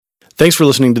Thanks for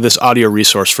listening to this audio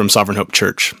resource from Sovereign Hope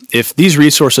Church. If these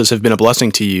resources have been a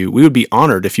blessing to you, we would be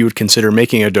honored if you would consider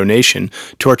making a donation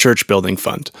to our church building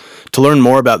fund. To learn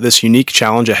more about this unique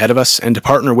challenge ahead of us and to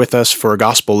partner with us for a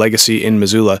gospel legacy in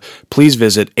Missoula, please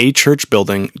visit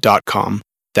achurchbuilding.com.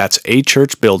 That's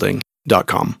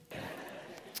achurchbuilding.com.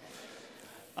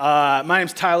 My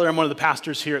name's Tyler. I'm one of the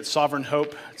pastors here at Sovereign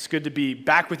Hope. It's good to be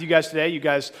back with you guys today. You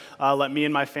guys let me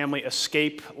and my family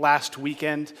escape last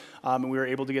weekend, and we were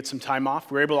able to get some time off.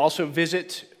 We were able to also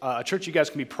visit a church you guys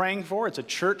can be praying for. It's a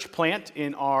church plant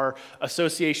in our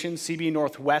association, CB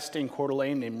Northwest in Coeur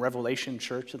d'Alene, named Revelation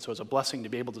Church, and so it's a blessing to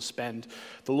be able to spend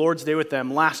the Lord's Day with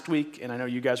them last week, and I know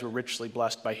you guys were richly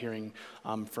blessed by hearing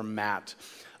from Matt.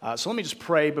 So let me just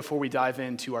pray before we dive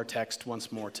into our text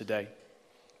once more today.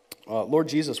 Lord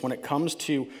Jesus, when it comes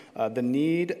to the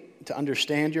need to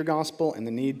understand your gospel and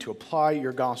the need to apply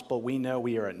your gospel, we know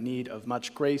we are in need of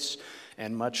much grace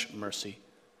and much mercy.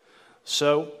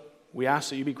 So we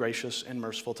ask that you be gracious and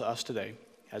merciful to us today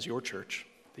as your church,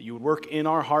 that you would work in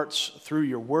our hearts through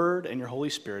your word and your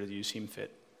Holy Spirit as you seem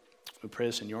fit. We pray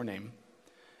this in your name.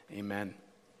 Amen.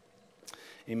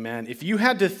 Amen. If you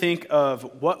had to think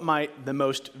of what might the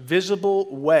most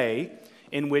visible way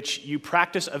in which you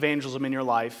practice evangelism in your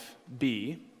life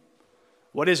be,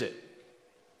 what is it?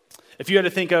 If you had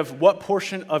to think of what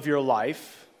portion of your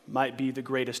life might be the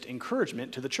greatest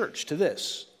encouragement to the church, to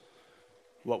this,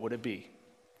 what would it be?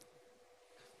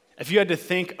 If you had to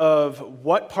think of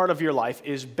what part of your life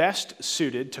is best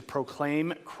suited to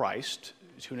proclaim Christ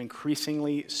to an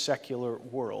increasingly secular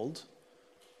world,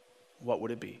 what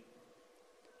would it be?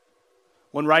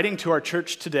 When writing to our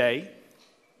church today,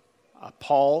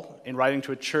 Paul, in writing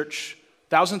to a church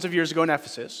thousands of years ago in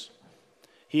Ephesus,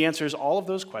 he answers all of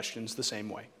those questions the same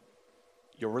way.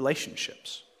 Your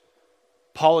relationships.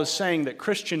 Paul is saying that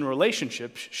Christian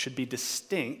relationships should be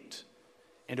distinct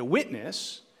and a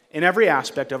witness in every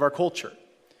aspect of our culture.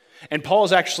 And Paul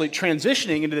is actually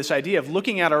transitioning into this idea of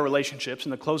looking at our relationships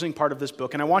in the closing part of this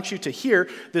book. And I want you to hear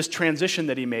this transition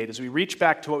that he made as we reach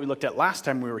back to what we looked at last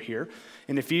time we were here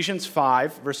in Ephesians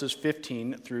 5, verses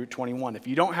 15 through 21. If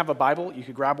you don't have a Bible, you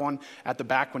could grab one at the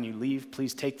back when you leave.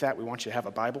 Please take that. We want you to have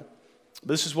a Bible.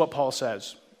 This is what Paul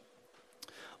says.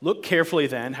 Look carefully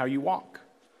then how you walk,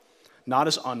 not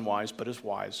as unwise, but as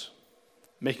wise,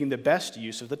 making the best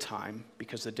use of the time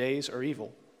because the days are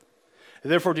evil.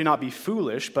 Therefore, do not be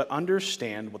foolish, but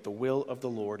understand what the will of the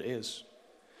Lord is.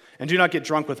 And do not get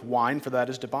drunk with wine, for that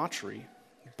is debauchery,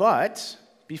 but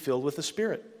be filled with the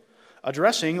Spirit,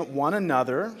 addressing one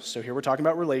another, so here we're talking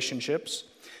about relationships,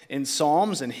 in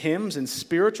psalms and hymns and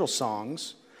spiritual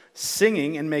songs,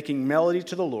 singing and making melody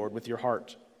to the Lord with your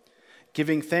heart,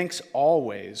 giving thanks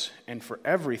always and for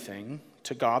everything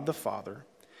to God the Father,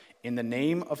 in the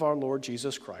name of our Lord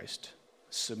Jesus Christ,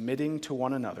 submitting to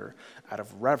one another out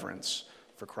of reverence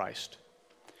for Christ.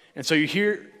 And so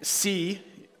you see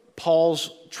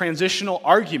Paul's transitional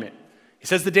argument. He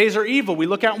says the days are evil. We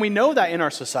look out and we know that in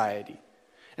our society.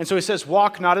 And so he says,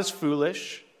 walk not as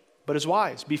foolish, but as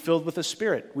wise. Be filled with the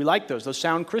Spirit. We like those. Those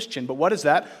sound Christian. But what does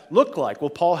that look like?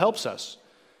 Well, Paul helps us.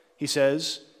 He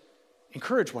says,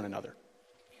 encourage one another.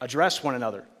 Address one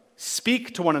another.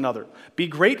 Speak to one another. Be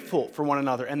grateful for one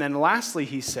another. And then lastly,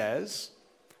 he says,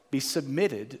 be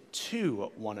submitted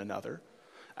to one another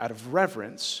out of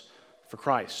reverence for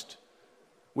Christ.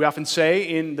 We often say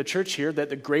in the church here that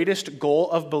the greatest goal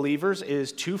of believers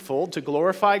is twofold, to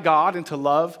glorify God and to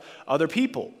love other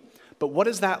people. But what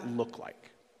does that look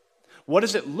like? What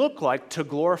does it look like to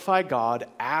glorify God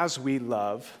as we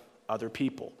love other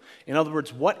people? In other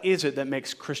words, what is it that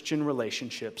makes Christian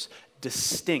relationships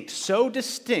distinct? So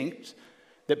distinct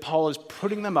that Paul is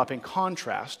putting them up in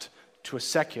contrast to a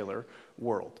secular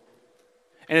world.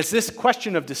 And it's this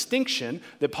question of distinction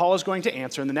that Paul is going to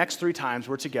answer in the next 3 times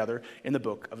we're together in the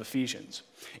book of Ephesians.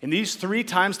 In these 3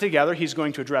 times together, he's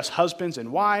going to address husbands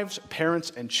and wives, parents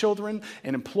and children,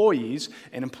 and employees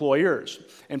and employers.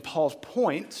 And Paul's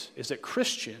point is that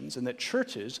Christians and that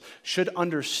churches should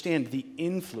understand the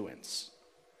influence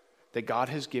that God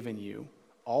has given you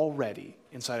already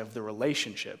inside of the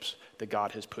relationships that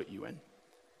God has put you in.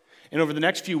 And over the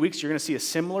next few weeks, you're going to see a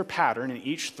similar pattern in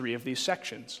each 3 of these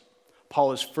sections.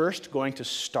 Paul is first going to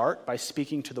start by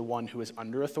speaking to the one who is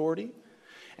under authority,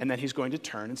 and then he's going to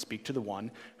turn and speak to the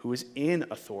one who is in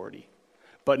authority.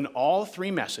 But in all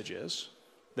 3 messages,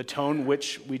 the tone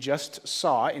which we just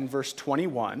saw in verse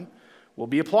 21 will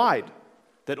be applied,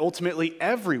 that ultimately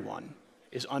everyone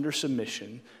is under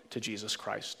submission to Jesus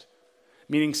Christ.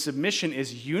 Meaning submission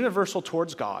is universal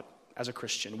towards God as a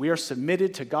Christian. We are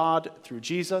submitted to God through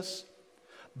Jesus,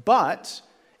 but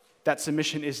that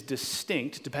submission is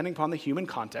distinct depending upon the human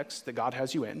context that God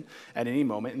has you in at any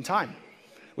moment in time.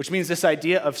 Which means this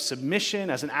idea of submission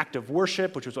as an act of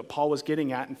worship, which is what Paul was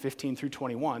getting at in 15 through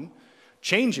 21,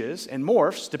 changes and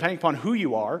morphs depending upon who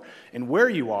you are and where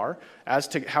you are as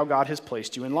to how God has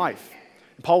placed you in life.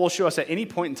 And Paul will show us at any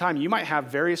point in time you might have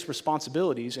various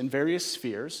responsibilities in various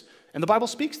spheres, and the Bible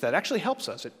speaks to that. It actually helps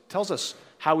us. It tells us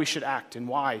how we should act and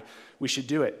why we should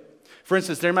do it. For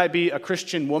instance, there might be a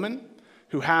Christian woman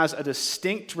who has a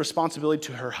distinct responsibility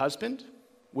to her husband,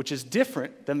 which is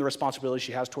different than the responsibility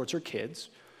she has towards her kids,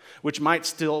 which might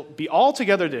still be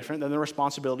altogether different than the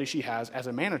responsibility she has as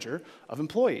a manager of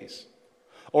employees.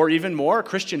 Or even more, a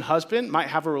Christian husband might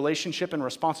have a relationship and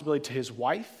responsibility to his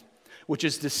wife, which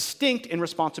is distinct in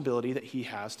responsibility that he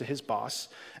has to his boss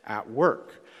at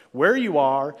work. Where you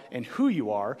are and who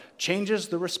you are changes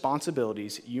the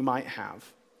responsibilities you might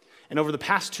have. And over the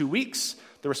past 2 weeks,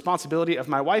 the responsibility of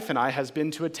my wife and I has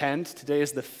been to attend. Today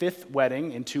is the 5th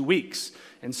wedding in 2 weeks.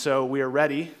 And so we are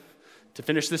ready to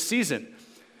finish this season.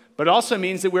 But it also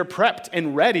means that we're prepped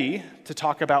and ready to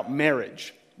talk about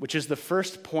marriage, which is the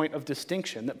first point of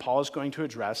distinction that Paul is going to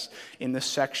address in this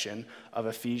section of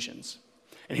Ephesians.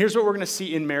 And here's what we're going to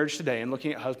see in marriage today, and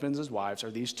looking at husbands as wives,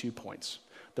 are these 2 points.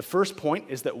 The first point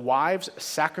is that wives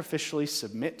sacrificially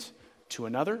submit to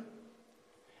another,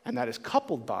 and that is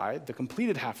coupled by the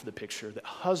completed half of the picture that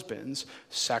husbands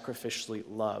sacrificially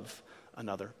love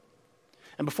another.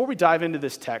 And before we dive into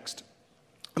this text,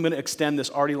 I'm going to extend this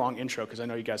already long intro because I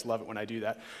know you guys love it when I do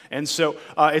that. And so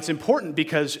it's important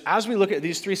because as we look at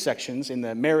these 3 sections in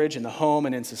the marriage, in the home,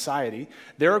 and in society,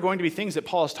 there are going to be things that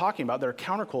Paul is talking about that are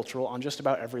countercultural on just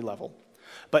about every level.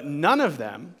 But none of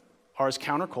them are as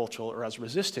countercultural or as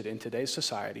resisted in today's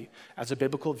society as a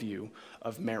biblical view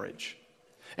of marriage.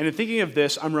 And in thinking of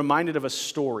this, I'm reminded of a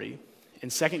story in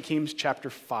 2 Kings chapter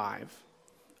 5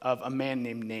 of a man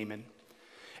named Naaman.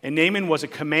 And Naaman was a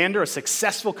commander, a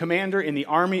successful commander in the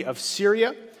army of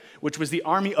Syria, which was the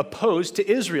army opposed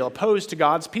to Israel, opposed to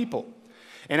God's people.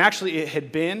 And actually it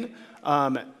had been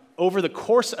over the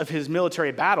course of his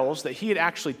military battles that he had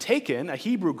actually taken a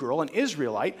Hebrew girl, an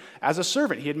Israelite, as a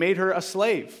servant. He had made her a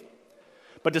slave.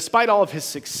 But despite all of his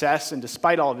success and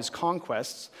despite all of his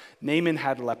conquests, Naaman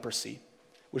had leprosy,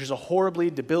 which is a horribly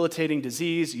debilitating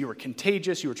disease. You were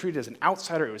contagious, you were treated as an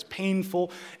outsider, it was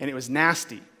painful, and it was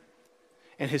nasty.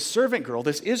 And his servant girl,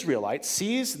 this Israelite,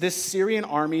 sees this Syrian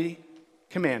army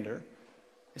commander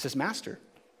and says, "Master,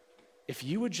 if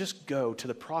you would just go to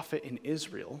the prophet in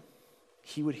Israel,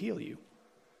 he would heal you."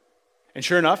 And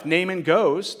sure enough, Naaman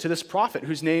goes to this prophet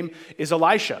whose name is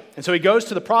Elisha. And so he goes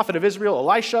to the prophet of Israel,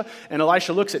 Elisha, and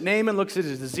Elisha looks at Naaman, looks at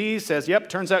his disease, says, "Yep,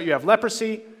 turns out you have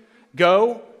leprosy.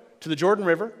 Go to the Jordan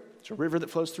River," it's a river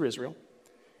that flows through Israel,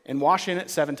 "and wash in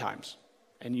it 7 times,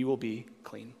 and you will be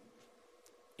clean."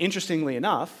 Interestingly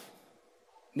enough,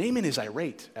 Naaman is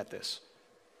irate at this.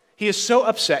 He is so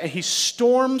upset, and he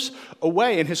storms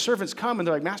away, and his servants come, and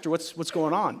they're like, "Master, what's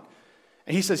going on?"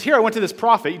 And he says, "Here, I went to this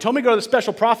prophet. You told me to go to the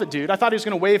special prophet dude. I thought he was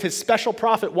going to wave his special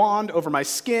prophet wand over my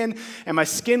skin, and my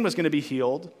skin was going to be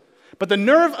healed. But the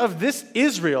nerve of this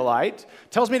Israelite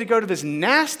tells me to go to this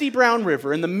nasty brown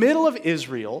river in the middle of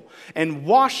Israel and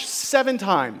wash 7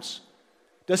 times.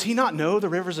 Does he not know the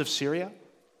rivers of Syria?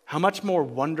 How much more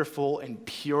wonderful and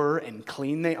pure and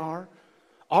clean they are?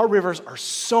 Our rivers are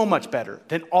so much better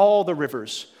than all the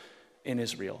rivers in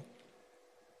Israel."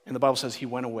 And the Bible says he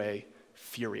went away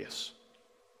furious.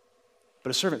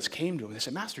 But his servants came to him and they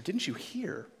said, "Master, didn't you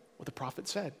hear what the prophet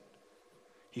said?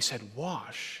 He said,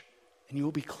 'Wash and you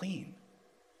will be clean.'"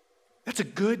 That's a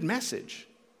good message.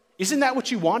 Isn't that what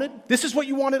you wanted? This is what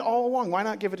you wanted all along. Why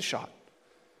not give it a shot?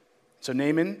 So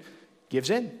Naaman gives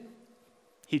in.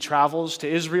 He travels to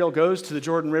Israel, goes to the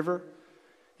Jordan River,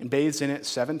 and bathes in it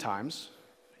 7 times.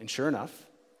 And sure enough,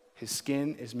 his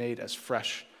skin is made as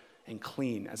fresh and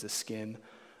clean as the skin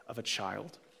of a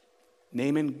child.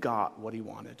 Naaman got what he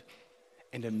wanted.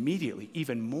 And immediately,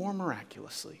 even more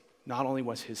miraculously, not only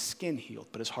was his skin healed,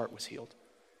 but his heart was healed.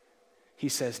 He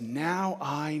says, "Now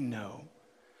I know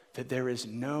that there is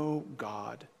no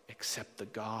God except the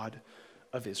God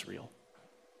of Israel."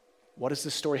 What does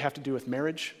this story have to do with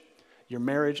marriage? Your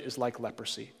marriage is like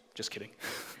leprosy. Just kidding.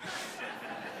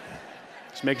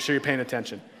 Just making sure you're paying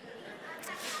attention.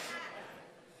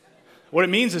 What it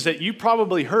means is that you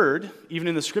probably heard, even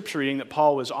in the scripture reading that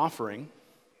Paul was offering,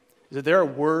 is that there are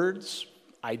words,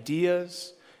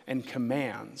 ideas, and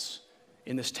commands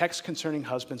in this text concerning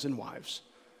husbands and wives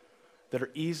that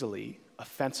are easily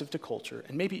offensive to culture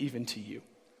and maybe even to you.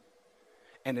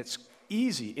 And it's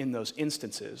easy in those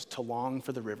instances to long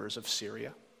for the rivers of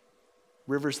Syria,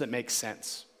 rivers that make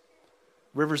sense,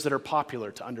 rivers that are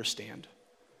popular to understand.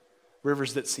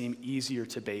 rivers that seem easier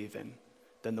to bathe in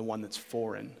than the one that's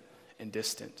foreign and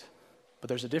distant. But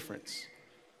there's a difference.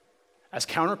 As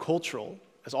countercultural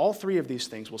as all three of these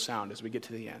things will sound as we get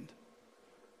to the end,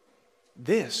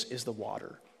 this is the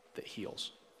water that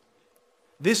heals.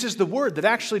 This is the word that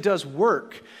actually does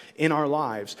work in our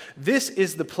lives. This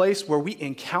is the place where we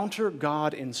encounter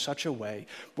God in such a way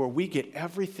where we get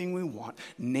everything we want,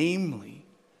 namely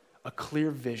a clear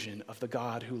vision of the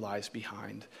God who lies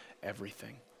behind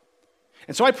everything.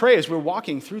 And so I pray as we're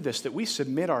walking through this that we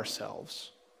submit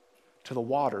ourselves to the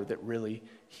water that really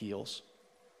heals.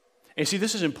 And you see,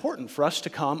 this is important for us to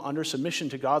come under submission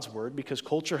to God's word because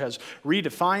culture has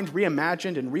redefined,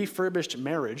 reimagined, and refurbished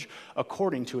marriage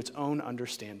according to its own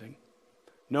understanding.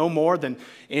 No more than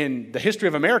in the history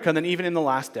of America than even in the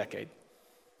last decade.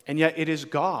 And yet it is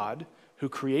God who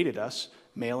created us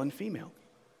male and female.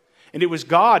 And it was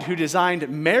God who designed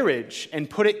marriage and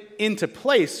put it into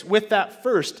place with that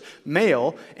first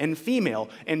male and female.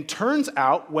 And turns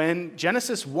out when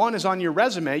Genesis 1 is on your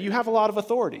resume, you have a lot of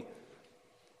authority.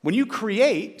 When you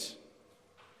create,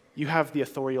 you have the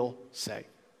authorial say.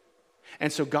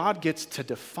 And so God gets to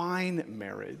define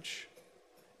marriage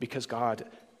because God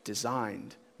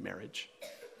designed marriage.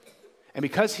 And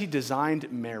because he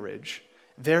designed marriage,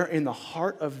 there in the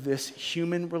heart of this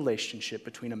human relationship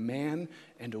between a man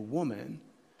and a woman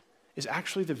is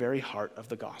actually the very heart of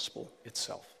the gospel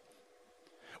itself.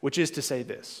 Which is to say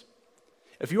this: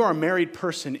 if you are a married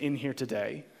person in here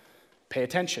today, pay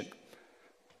attention,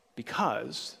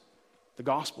 because the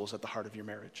gospel is at the heart of your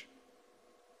marriage.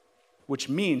 Which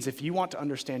means if you want to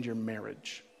understand your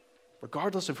marriage,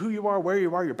 regardless of who you are, where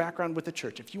you are, your background with the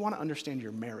church, if you want to understand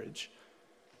your marriage,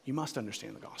 you must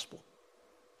understand the gospel.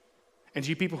 And to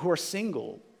you people who are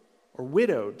single or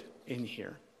widowed in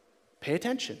here, pay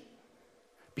attention,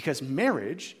 because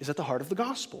marriage is at the heart of the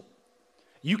gospel.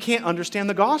 You can't understand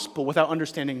the gospel without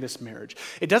understanding this marriage.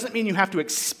 It doesn't mean you have to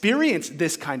experience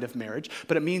this kind of marriage,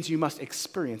 but it means you must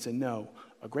experience and know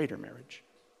a greater marriage.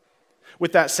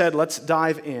 With that said, let's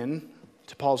dive in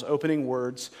to Paul's opening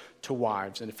words to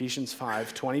wives in Ephesians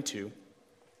 5:22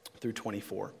 through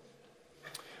 24.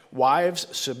 Wives,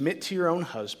 submit to your own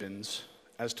husbands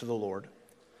as to the Lord.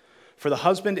 For the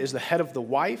husband is the head of the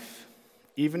wife,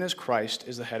 even as Christ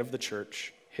is the head of the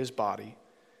church, his body,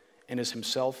 and is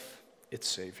himself its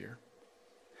Savior.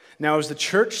 Now, as the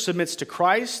church submits to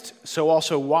Christ, so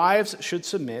also wives should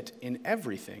submit in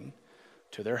everything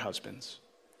to their husbands.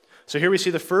 So here we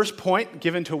see the first point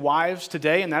given to wives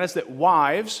today, and that is that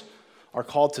wives are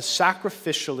called to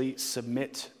sacrificially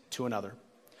submit to another.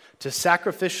 To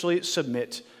sacrificially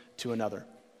submit to another.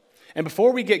 And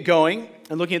before we get going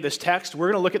and looking at this text, we're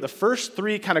going to look at the first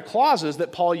three kind of clauses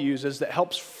that Paul uses that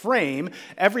helps frame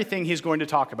everything he's going to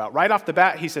talk about. Right off the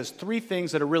bat, he says three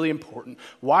things that are really important.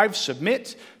 Wives,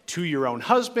 submit to your own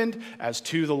husband as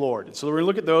to the Lord. And so we're going to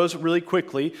look at those really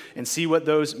quickly and see what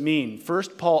those mean.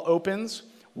 First, Paul opens,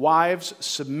 wives,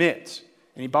 submit.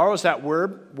 And he borrows that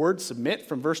word submit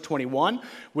from verse 21,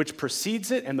 which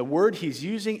precedes it. And the word he's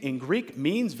using in Greek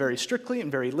means very strictly and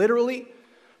very literally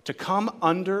to come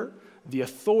under the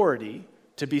authority,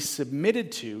 to be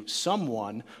submitted to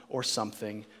someone or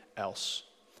something else.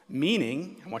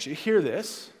 Meaning, I want you to hear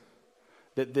this,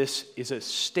 that this is a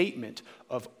statement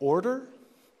of order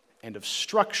and of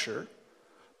structure,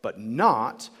 but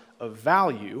not of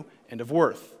value and of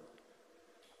worth.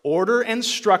 Order and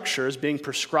structure is being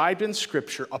prescribed in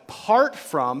Scripture apart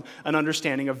from an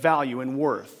understanding of value and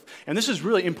worth. And this is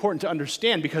really important to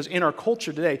understand because in our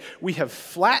culture today, we have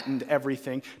flattened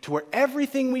everything to where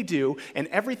everything we do and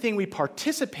everything we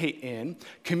participate in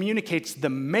communicates the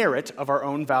merit of our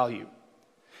own value.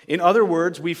 In other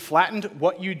words, we've flattened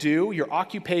what you do, your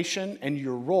occupation, and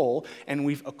your role, and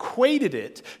we've equated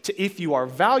it to if you are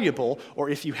valuable or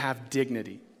if you have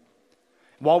dignity.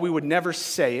 While we would never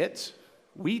say it,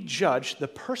 we judge the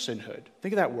personhood.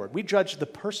 Think of that word. We judge the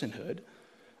personhood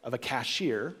of a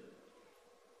cashier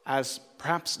as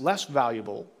perhaps less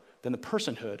valuable than the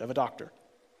personhood of a doctor.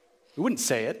 We wouldn't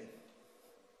say it,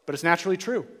 but it's naturally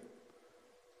true.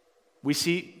 We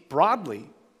see broadly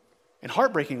and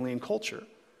heartbreakingly in culture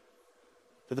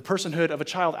that the personhood of a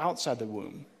child outside the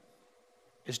womb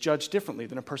is judged differently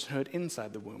than a personhood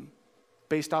inside the womb,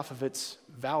 based off of its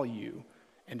value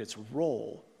and its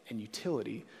role and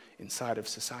utility inside of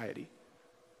society.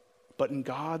 But in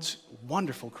God's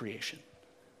wonderful creation,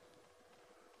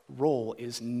 role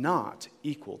is not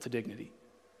equal to dignity.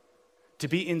 To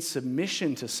be in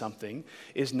submission to something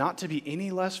is not to be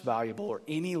any less valuable or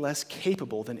any less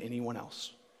capable than anyone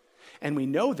else. And we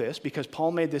know this because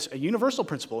Paul made this a universal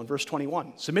principle in verse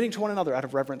 21, submitting to one another out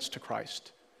of reverence to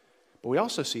Christ. But we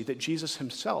also see that Jesus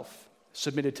himself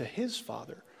submitted to his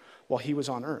Father while he was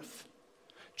on earth.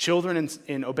 Children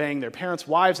in obeying their parents,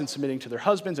 wives in submitting to their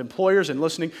husbands, employers and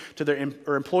listening to their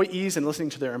employees and listening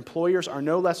to their employers are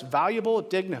no less valuable,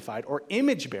 dignified, or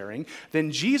image-bearing than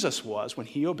Jesus was when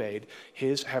he obeyed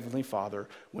his heavenly Father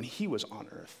when he was on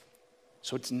earth.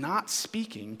 So it's not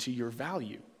speaking to your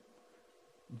value.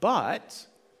 But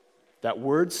that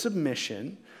word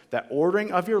submission, that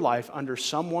ordering of your life under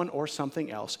someone or something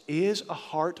else, is a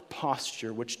heart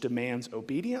posture which demands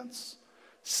obedience,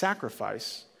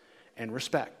 sacrifice, and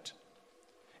respect.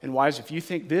 And wives, if you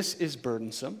think this is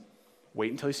burdensome,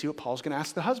 wait until you see what Paul's going to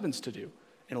ask the husbands to do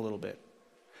in a little bit.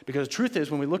 Because the truth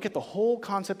is, when we look at the whole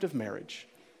concept of marriage,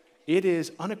 it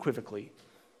is unequivocally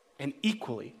and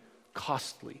equally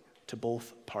costly to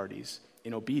both parties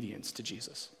in obedience to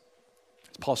Jesus.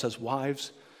 Paul says,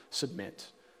 wives,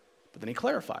 submit. But then he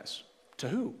clarifies, to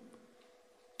who?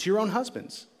 To your own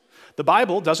husbands. The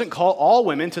Bible doesn't call all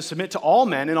women to submit to all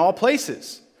men in all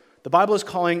places. The Bible is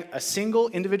calling a single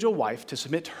individual wife to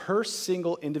submit to her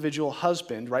single individual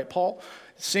husband, right, Paul?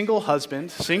 Single husband,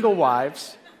 single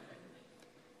wives.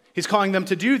 He's calling them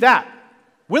to do that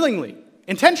willingly,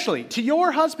 intentionally, to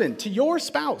your husband, to your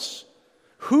spouse.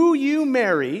 Who you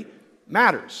marry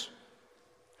matters.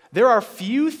 There are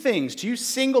few things, to you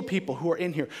single people who are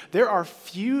in here, there are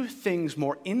few things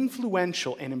more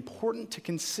influential and important to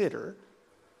consider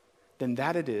than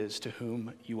that it is to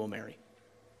whom you will marry.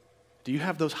 Do you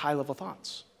have those high-level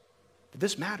thoughts? That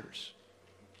this matters.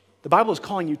 The Bible is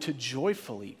calling you to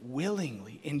joyfully,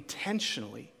 willingly,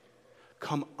 intentionally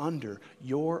come under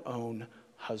your own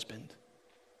husband.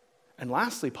 And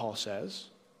lastly, Paul says,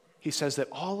 he says that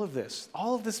all of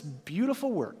this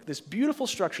beautiful work, this beautiful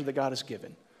structure that God has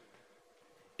given,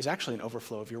 is actually an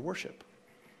overflow of your worship.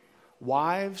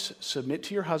 Wives, submit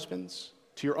to your husbands,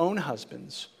 to your own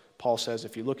husbands, Paul says,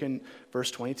 if you look in verse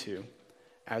 22,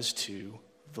 as to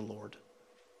the Lord.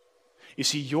 You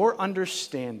see, your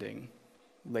understanding,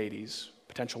 ladies,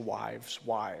 potential wives,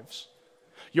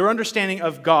 your understanding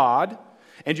of God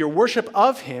and your worship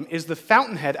of him is the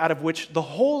fountainhead out of which the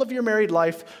whole of your married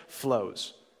life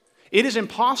flows. It is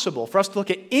impossible for us to look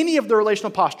at any of the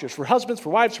relational postures for husbands, for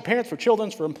wives, for parents, for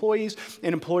children, for employees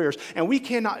and employers, and we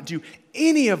cannot do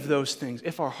any of those things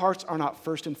if our hearts are not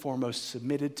first and foremost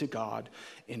submitted to God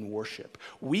in worship.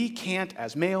 We can't,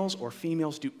 as males or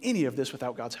females, do any of this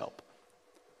without God's help.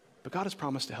 But God has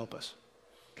promised to help us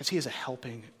because he is a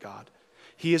helping God.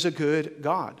 He is a good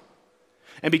God.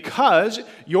 And because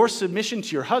your submission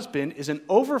to your husband is an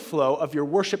overflow of your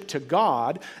worship to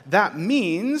God, that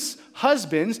means,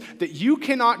 husbands, that you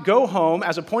cannot go home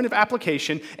as a point of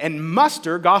application and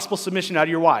muster gospel submission out of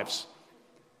your wives.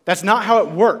 That's not how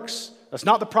it works. That's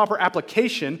not the proper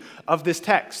application of this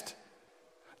text.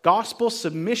 Gospel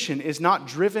submission is not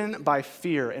driven by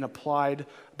fear and applied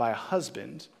by a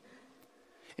husband.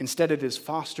 Instead, it is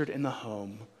fostered in the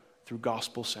home through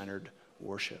gospel-centered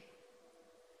worship.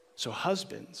 So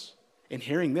husbands, in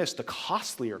hearing this, the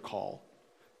costlier call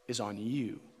is on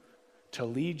you to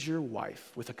lead your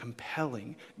wife with a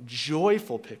compelling,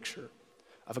 joyful picture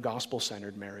of a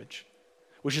gospel-centered marriage,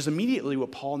 which is immediately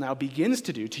what Paul now begins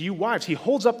to do to you wives. He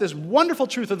holds up this wonderful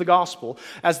truth of the gospel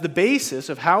as the basis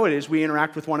of how it is we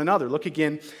interact with one another. Look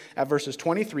again at verses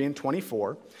 23 and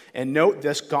 24, and note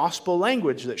this gospel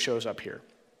language that shows up here.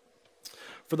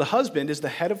 For the husband is the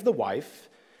head of the wife,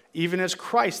 even as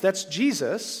Christ, that's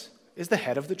Jesus, is the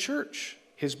head of the church,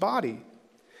 his body,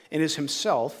 and is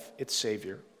himself its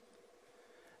Savior.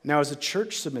 Now, as the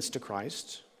church submits to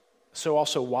Christ, so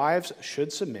also wives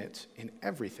should submit in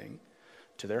everything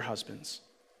to their husbands.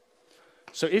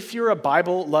 So if you're a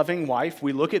Bible-loving wife,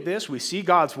 we look at this, we see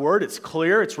God's word, it's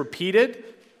clear, it's repeated,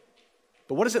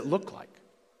 but what does it look like?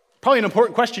 Probably an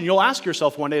important question you'll ask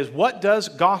yourself one day is, what does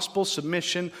gospel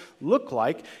submission look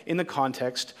like in the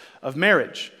context of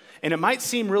marriage? And it might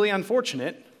seem really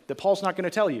unfortunate that Paul's not going to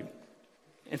tell you.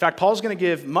 In fact, Paul's going to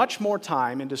give much more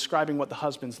time in describing what the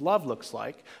husband's love looks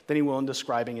like than he will in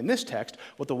describing in this text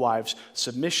what the wife's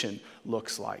submission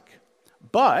looks like.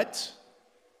 But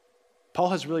Paul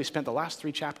has really spent the last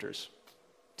 3 chapters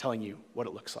telling you what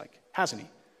it looks like, hasn't he?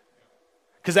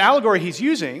 Because the allegory he's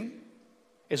using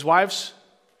is wives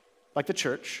like the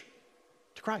church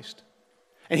to Christ.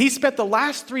 And he spent the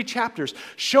last 3 chapters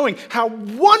showing how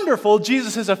wonderful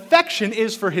Jesus' affection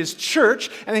is for his church.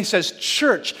 And he says,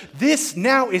 church, this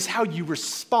now is how you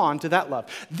respond to that love.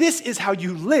 This is how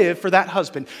you live for that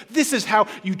husband. This is how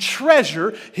you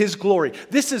treasure his glory.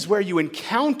 This is where you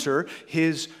encounter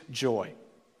his joy.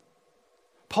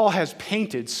 Paul has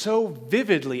painted so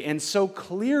vividly and so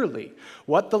clearly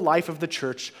what the life of the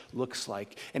church looks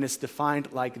like. And it's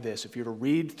defined like this. If you were to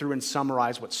read through and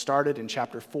summarize what started in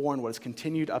chapter 4 and what has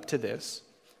continued up to this,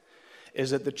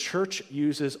 is that the church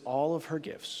uses all of her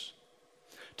gifts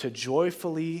to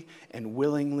joyfully and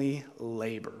willingly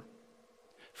labor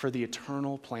for the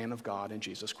eternal plan of God in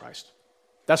Jesus Christ.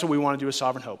 That's what we want to do as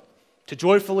Sovereign Hope, to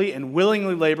joyfully and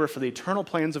willingly labor for the eternal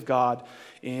plans of God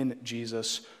in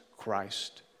Jesus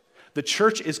Christ. The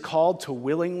church is called to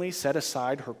willingly set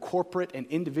aside her corporate and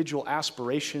individual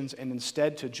aspirations and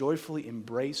instead to joyfully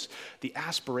embrace the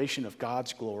aspiration of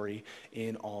God's glory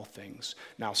in all things.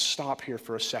 Now stop here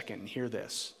for a second and hear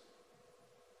this.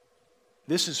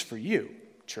 This is for you,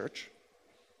 church.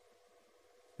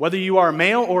 Whether you are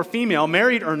male or female,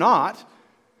 married or not,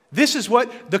 this is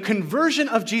what the conversion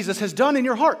of Jesus has done in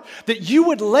your heart. That you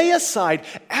would lay aside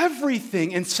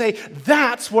everything and say,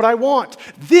 that's what I want.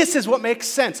 This is what makes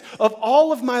sense of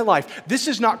all of my life. This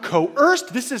is not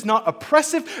coerced. This is not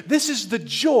oppressive. This is the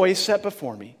joy set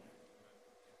before me.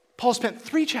 Paul spent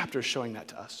 3 chapters showing that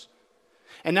to us.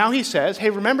 And now he says, hey,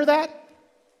 remember that?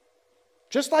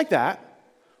 Just like that,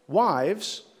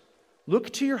 wives,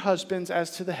 look to your husbands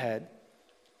as to the head,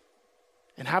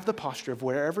 and have the posture of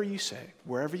wherever you say,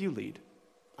 wherever you lead,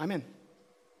 I'm in.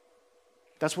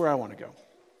 That's where I want to go.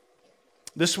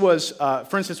 This was,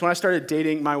 for instance, when I started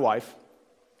dating my wife,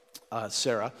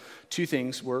 Sarah, 2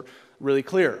 things were really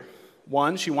clear.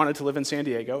 1, she wanted to live in San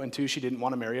Diego, and 2, she didn't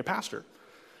want to marry a pastor.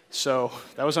 So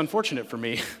that was unfortunate for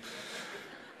me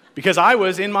because I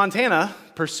was in Montana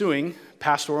pursuing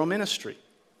pastoral ministry.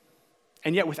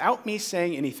 And yet without me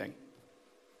saying anything,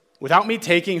 without me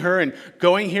taking her and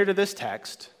going here to this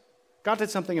text, God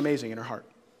did something amazing in her heart.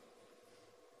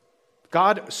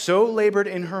 God so labored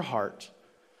in her heart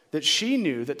that she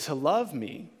knew that to love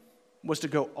me was to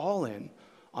go all in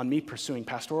on me pursuing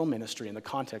pastoral ministry in the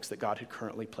context that God had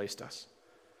currently placed us.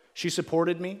 She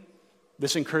supported me.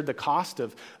 This incurred the cost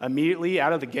of immediately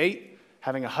out of the gate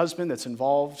having a husband that's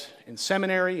involved in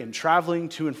seminary and traveling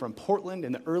to and from Portland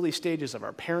in the early stages of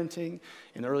our parenting,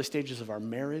 in the early stages of our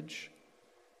marriage.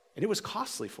 And it was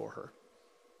costly for her.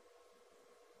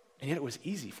 And yet it was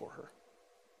easy for her.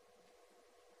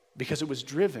 Because it was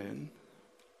driven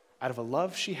out of a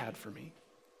love she had for me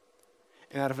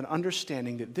and out of an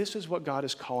understanding that this is what God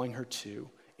is calling her to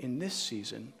in this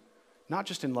season, not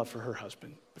just in love for her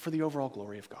husband, but for the overall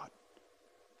glory of God.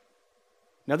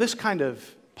 Now this kind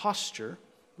of posture,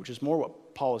 which is more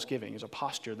what Paul is giving, is a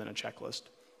posture than a checklist.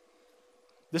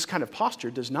 This kind of posture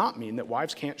does not mean that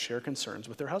wives can't share concerns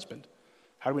with their husband.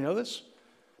 How do we know this?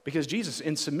 Because Jesus,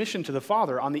 in submission to the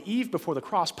Father, on the eve before the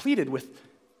cross, pleaded with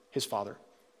his Father.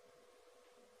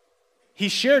 He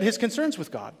shared his concerns with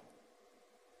God.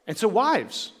 And so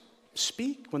wives,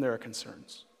 speak when there are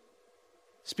concerns.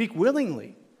 Speak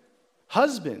willingly.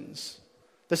 Husbands,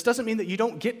 this doesn't mean that you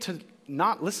don't get to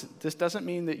not listen. This doesn't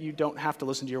mean that you don't have to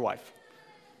listen to your wife.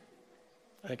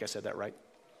 I think I said that right.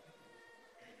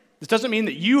 This doesn't mean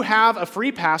that you have a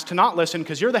free pass to not listen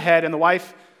because you're the head and the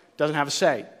wife doesn't have a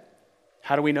say.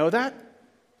 How do we know that?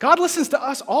 God listens to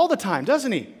us all the time,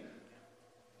 doesn't he?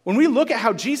 When we look at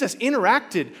how Jesus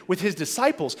interacted with his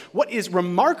disciples, what is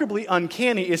remarkably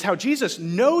uncanny is how Jesus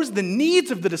knows the needs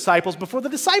of the disciples before the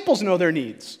disciples know their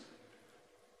needs.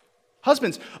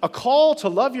 Husbands, a call to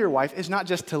love your wife is not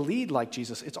just to lead like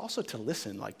Jesus, it's also to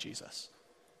listen like Jesus,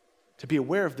 to be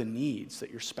aware of the needs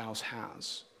that your spouse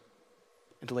has,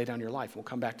 and to lay down your life. We'll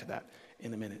come back to that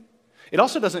in a minute. It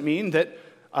also doesn't mean that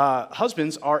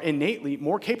husbands are innately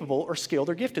more capable or skilled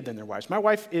or gifted than their wives. My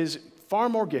wife is far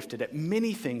more gifted at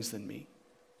many things than me,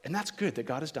 and that's good that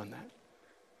God has done that.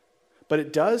 But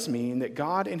it does mean that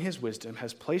God in his wisdom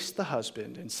has placed the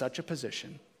husband in such a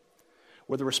position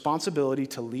where the responsibility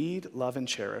to lead, love, and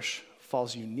cherish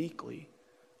falls uniquely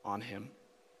on him.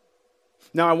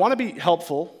 Now, I want to be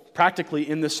helpful practically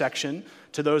in this section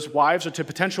to those wives or to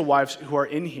potential wives who are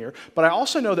in here, but I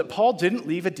also know that Paul didn't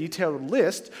leave a detailed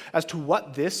list as to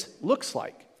what this looks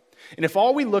like. And if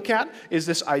all we look at is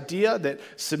this idea that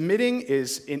submitting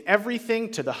is in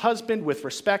everything to the husband with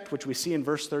respect, which we see in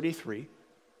verse 33,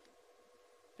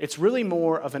 it's really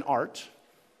more of an art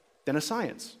than a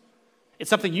science. It's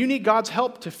something you need God's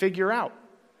help to figure out.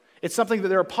 It's something that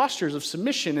there are postures of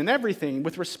submission and everything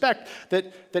with respect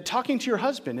that talking to your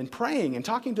husband and praying and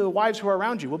talking to the wives who are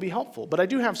around you will be helpful. But I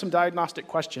do have some diagnostic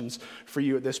questions for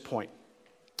you at this point.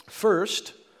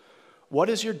 First, what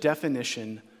is your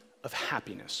definition of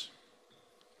happiness?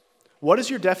 What is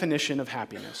your definition of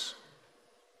happiness?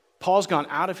 Paul's gone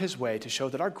out of his way to show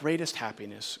that our greatest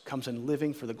happiness comes in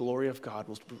living for the glory of God,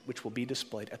 which will be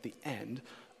displayed at the end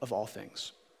of all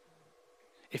things.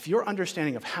 if your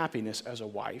understanding of happiness as a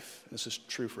wife, this is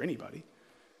true for anybody,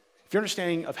 if your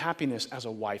understanding of happiness as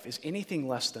a wife is anything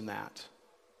less than that,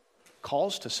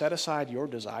 calls to set aside your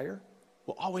desire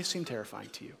will always seem terrifying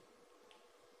to you.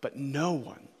 But no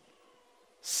one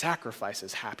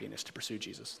sacrifices happiness to pursue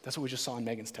Jesus. That's what we just saw in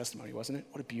Megan's testimony, wasn't it?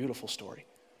 What a beautiful story.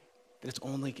 That it's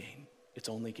only gain. It's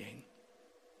only gain.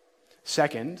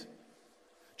 Second,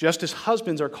 just as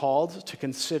husbands are called to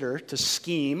consider, to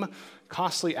scheme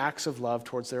costly acts of love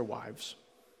towards their wives,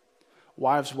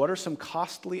 wives, what are some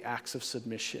costly acts of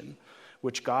submission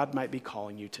which God might be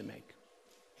calling you to make?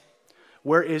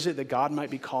 Where is it that God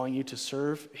might be calling you to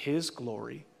serve his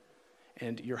glory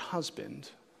and your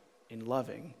husband in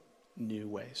loving new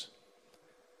ways?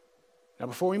 Now,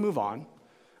 before we move on,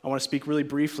 I want to speak really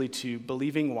briefly to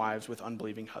believing wives with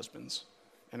unbelieving husbands.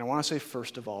 And I want to say,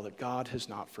 first of all, that God has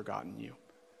not forgotten you.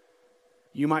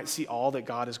 You might see all that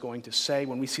God is going to say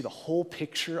when we see the whole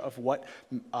picture of what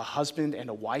a husband and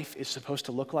a wife is supposed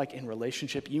to look like in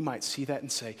relationship. You might see that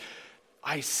and say,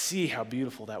 I see how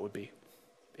beautiful that would be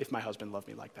if my husband loved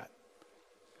me like that.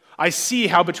 I see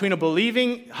how between a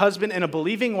believing husband and a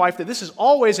believing wife that this is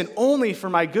always and only for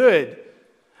my good.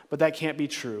 But that can't be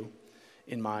true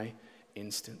in my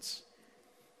instance.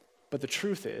 But the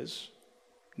truth is,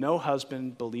 no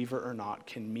husband, believer or not,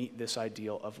 can meet this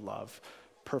ideal of love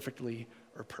perfectly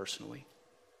or personally.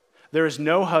 There is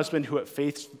no husband who at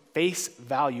face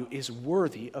value is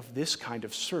worthy of this kind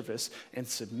of service and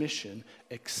submission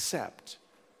except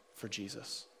for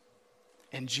Jesus.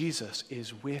 And Jesus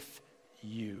is with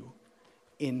you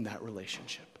in that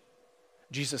relationship.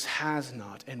 Jesus has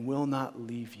not and will not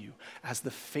leave you as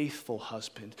the faithful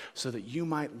husband so that you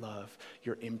might love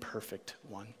your imperfect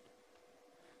one.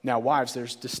 Now, wives,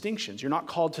 there's distinctions. You're not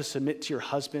called to submit to your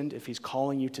husband if he's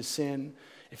calling you to sin,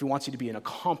 if he wants you to be an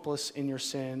accomplice in your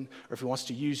sin, or if he wants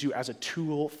to use you as a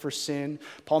tool for sin.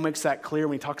 Paul makes that clear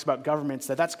when he talks about governments,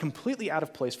 that that's completely out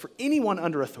of place for anyone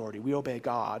under authority. We obey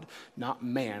God, not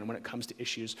man, when it comes to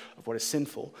issues of what is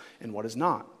sinful and what is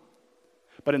not.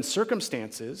 But in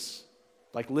circumstances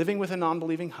like living with a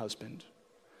non-believing husband,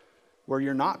 where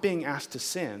you're not being asked to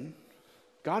sin,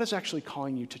 God is actually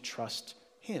calling you to trust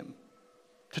him,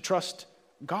 to trust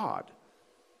God.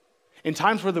 In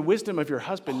times where the wisdom of your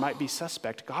husband might be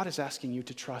suspect, God is asking you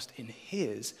to trust in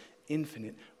his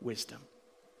infinite wisdom.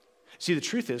 See, the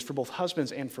truth is, for both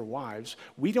husbands and for wives,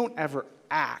 we don't ever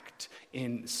act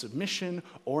in submission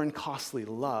or in costly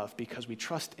love because we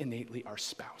trust innately our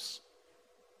spouse.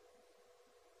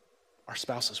 Our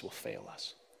spouses will fail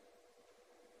us.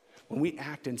 When we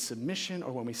act in submission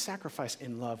or when we sacrifice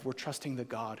in love, we're trusting the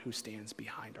God who stands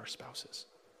behind our spouses.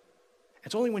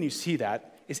 It's only when you see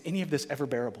that is any of this ever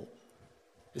bearable.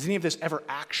 Is any of this ever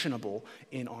actionable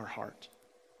in our heart?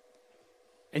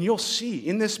 And you'll see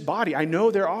in this body, I know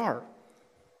there are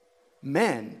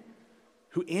men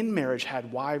who in marriage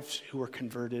had wives who were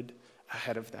converted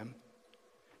ahead of them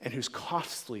and whose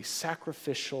costly,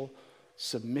 sacrificial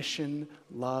submission,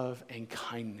 love, and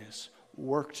kindness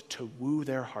worked to woo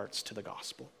their hearts to the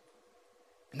gospel.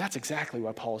 And that's exactly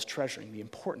why Paul is treasuring the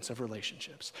importance of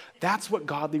relationships. That's what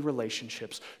godly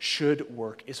relationships should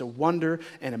work, is a wonder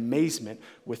and amazement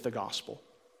with the gospel.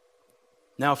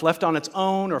 Now, if left on its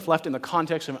own or if left in the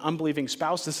context of an unbelieving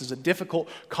spouse, this is a difficult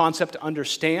concept to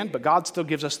understand, but God still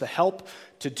gives us the help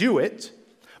to do it.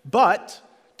 But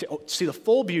to see the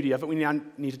full beauty of it, we now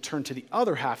need to turn to the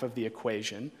other half of the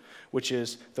equation, which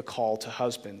is the call to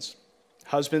husbands.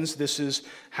 Husbands, this is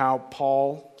how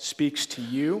Paul speaks to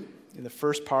you in the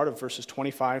first part of verses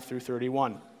 25 through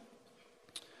 31.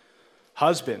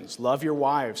 Husbands, love your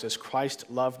wives as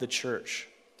Christ loved the church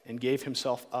and gave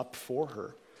himself up for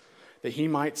her, that he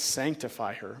might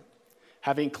sanctify her,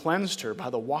 having cleansed her by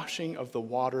the washing of the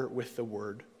water with the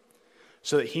word,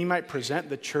 so that he might present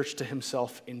the church to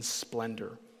himself in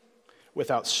splendor,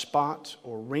 without spot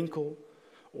or wrinkle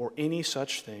or any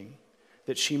such thing,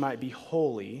 that she might be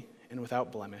holy and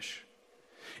without blemish.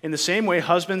 In the same way,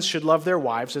 husbands should love their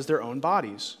wives as their own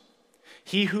bodies.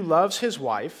 He who loves his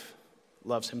wife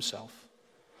loves himself.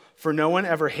 For no one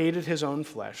ever hated his own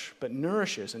flesh, but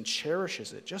nourishes and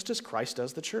cherishes it, just as Christ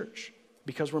does the church,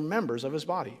 because we're members of his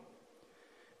body.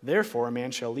 Therefore, a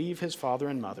man shall leave his father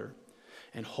and mother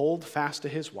and hold fast to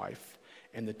his wife,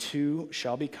 and the two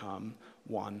shall become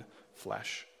one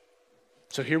flesh.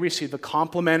 So here we see the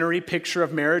complementary picture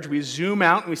of marriage. We zoom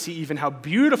out and we see even how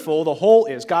beautiful the whole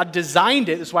is. God designed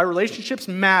it. That's why relationships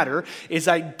matter, is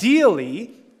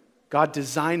ideally God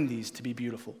designed these to be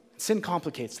beautiful. Sin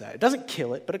complicates that. It doesn't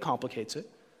kill it, but it complicates it.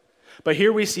 But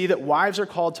here we see that wives are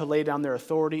called to lay down their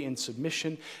authority in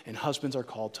submission, and husbands are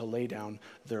called to lay down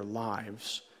their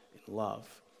lives in love.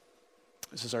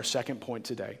 this is our second point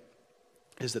today,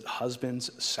 is that husbands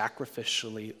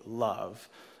sacrificially love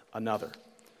another.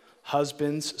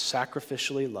 Husbands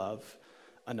sacrificially love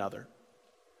another.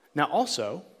 Now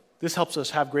also, this helps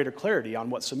us have greater clarity on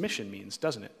what submission means,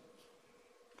 doesn't it?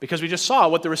 Because we just saw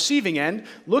what the receiving end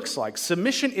looks like.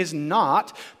 Submission is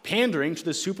not pandering to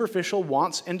the superficial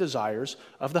wants and desires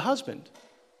of the husband.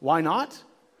 Why not?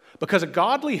 Because a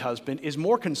godly husband is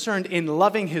more concerned in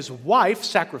loving his wife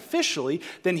sacrificially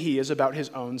than he is about his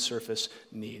own surface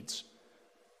needs.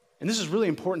 And this is really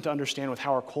important to understand with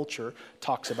how our culture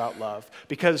talks about love.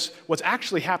 Because what's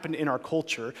actually happened in our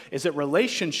culture is that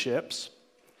relationships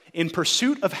in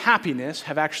pursuit of happiness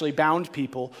have actually bound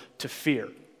people to fear.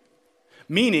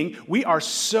 Meaning, we are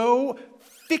so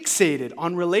fixated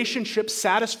on relationships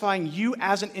satisfying you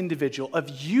as an individual, of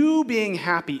you being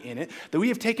happy in it, that we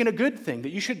have taken a good thing,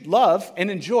 that you should love and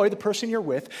enjoy the person you're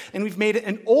with, and we've made it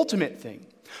an ultimate thing.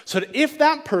 So that if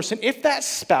that person, if that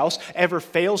spouse ever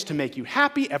fails to make you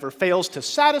happy, ever fails to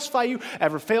satisfy you,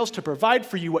 ever fails to provide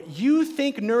for you what you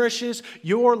think nourishes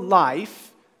your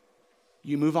life,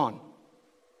 you move on.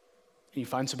 And you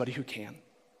find somebody who can.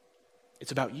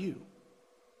 It's about you.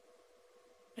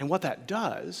 And what that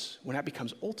does, when that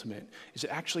becomes ultimate, is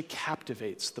it actually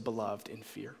captivates the beloved in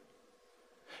fear.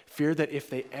 Fear that if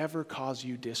they ever cause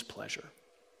you displeasure,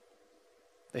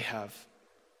 they have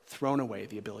thrown away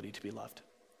the ability to be loved.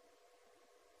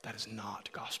 That is not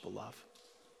gospel love.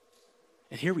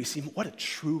 And here we see what a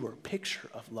truer picture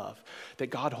of love that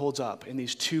God holds up in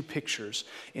these two pictures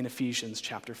in Ephesians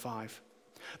chapter 5.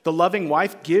 The loving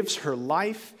wife gives her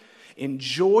life in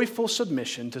joyful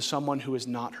submission to someone who is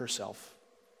not herself.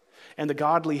 And the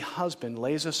godly husband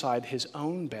lays aside his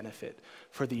own benefit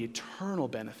for the eternal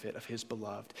benefit of his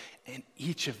beloved. And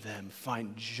each of them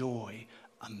find joy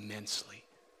immensely.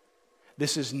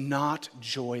 This is not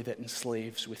joy that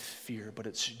enslaves with fear, but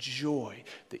it's joy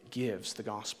that gives the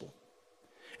gospel.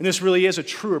 And this really is a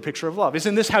truer picture of love.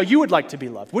 Isn't this how you would like to be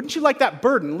loved? Wouldn't you like that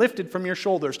burden lifted from your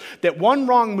shoulders, that one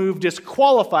wrong move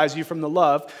disqualifies you from the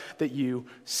love that you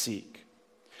seek?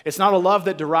 It's not a love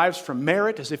that derives from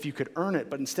merit as if you could earn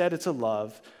it, but instead it's a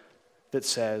love that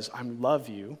says, I love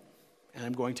you, and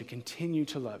I'm going to continue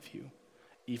to love you,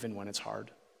 even when it's hard.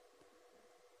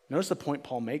 Notice the point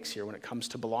Paul makes here when it comes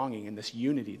to belonging and this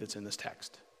unity that's in this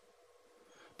text.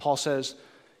 Paul says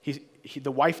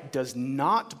the wife does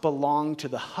not belong to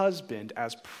the husband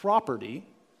as property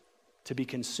to be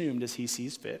consumed as he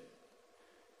sees fit.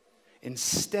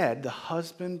 Instead, the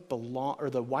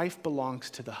wife belongs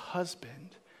to the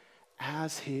husband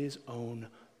as his own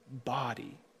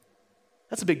body.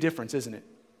 That's a big difference, isn't it?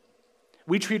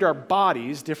 We treat our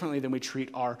bodies differently than we treat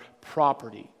our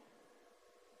property.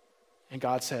 And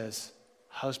God says,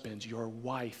 husbands, your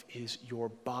wife is your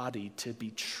body to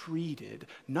be treated,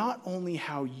 not only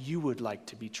how you would like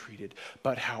to be treated,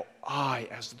 but how I,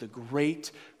 as the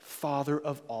great Father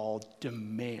of all,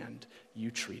 demand you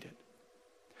treat it.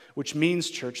 Which means,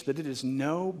 church, that it is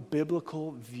no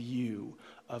biblical view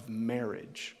of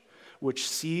marriage which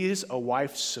sees a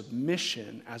wife's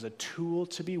submission as a tool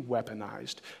to be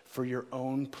weaponized for your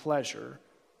own pleasure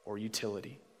or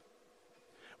utility.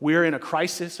 We're in a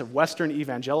crisis of Western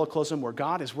evangelicalism where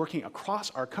God is working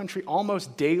across our country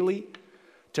almost daily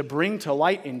to bring to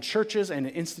light in churches and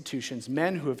in institutions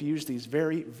men who have used these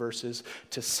very verses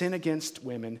to sin against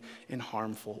women in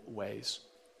harmful ways.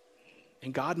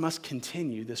 And God must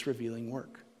continue this revealing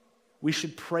work. We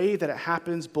should pray that it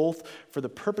happens both for the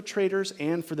perpetrators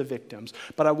and for the victims.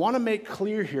 But I want to make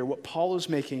clear here what Paul is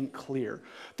making clear.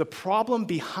 The problem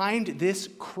behind this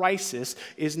crisis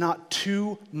is not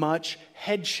too much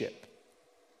headship.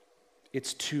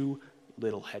 It's too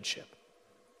little headship.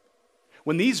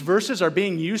 When these verses are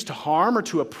being used to harm or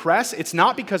to oppress, it's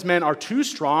not because men are too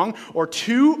strong or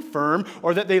too firm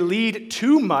or that they lead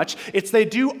too much. It's they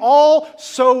do all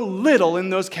so little in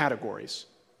those categories.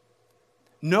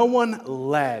 No one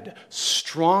led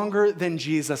stronger than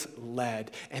Jesus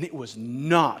led, and it was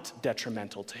not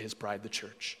detrimental to his bride, the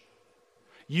church.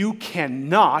 You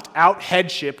cannot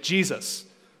out-headship Jesus,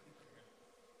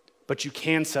 but you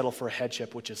can settle for a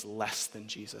headship which is less than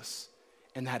Jesus,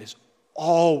 and that is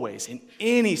always, in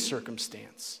any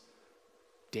circumstance,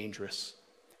 dangerous.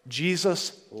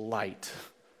 Jesus' light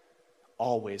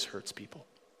always hurts people,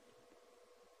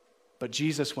 but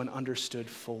Jesus, when understood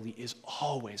fully, is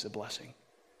always a blessing.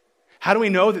 How do we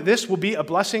know that this will be a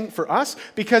blessing for us?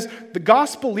 Because the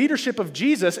gospel leadership of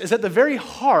Jesus is at the very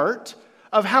heart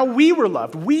of how we were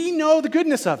loved. We know the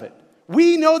goodness of it.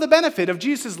 We know the benefit of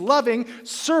Jesus' loving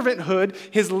servanthood,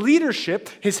 his leadership,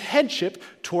 his headship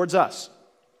towards us.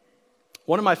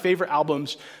 One of my favorite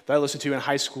albums that I listened to in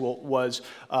high school was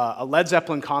a Led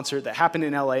Zeppelin concert that happened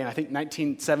in LA in, I think,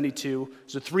 1972. It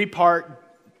was a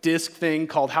 3-part disc thing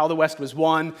called How the West Was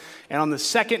Won. And on the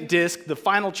second disc, the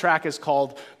final track is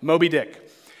called Moby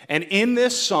Dick. And in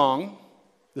this song,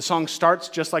 the song starts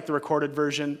just like the recorded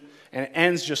version, and it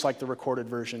ends just like the recorded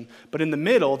version. But in the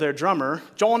middle, their drummer,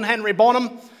 John Henry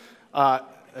Bonham,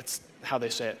 that's how they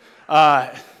say it,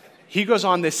 he goes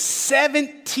on this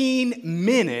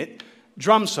 17-minute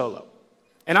drum solo.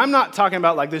 And I'm not talking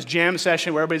about like this jam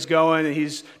session where everybody's going and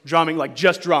he's drumming like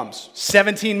just drums.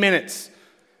 17 minutes.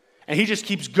 And he just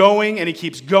keeps going and he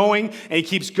keeps going and he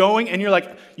keeps going. And you're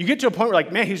like, you get to a point where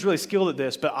like, man, he's really skilled at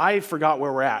this, but I forgot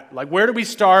where we're at. Like, where do we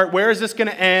start? Where is this going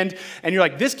to end? And you're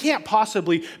like, this can't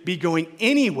possibly be going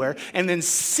anywhere. And then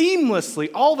seamlessly,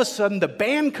 all of a sudden, the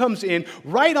band comes in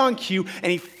right on cue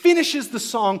and he finishes the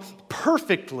song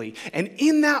perfectly. And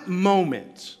in that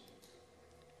moment,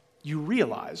 you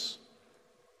realize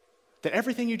that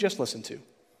everything you just listened to,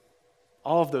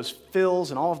 all of those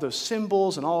fills and all of those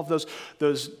cymbals and all of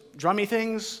those drummy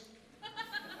things,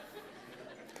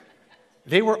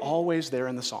 they were always there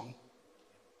in the song.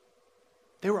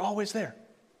 They were always there.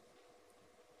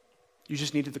 You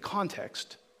just needed the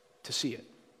context to see it.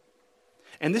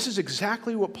 And this is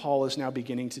exactly what Paul is now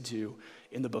beginning to do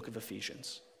in the book of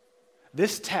Ephesians.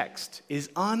 This text is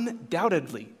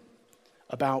undoubtedly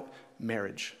about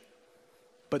marriage.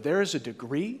 But there is a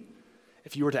degree,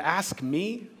 if you were to ask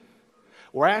me,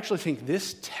 where I actually think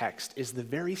this text is the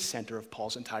very center of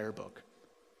Paul's entire book.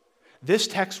 This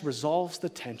text resolves the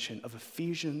tension of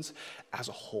Ephesians as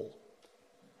a whole,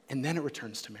 and then it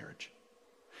returns to marriage.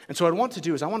 And so what I want to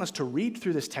do is I want us to read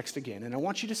through this text again, and I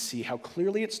want you to see how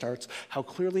clearly it starts, how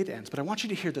clearly it ends, but I want you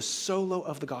to hear the solo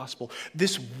of the gospel,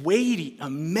 this weighty,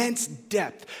 immense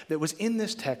depth that was in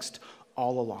this text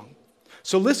all along.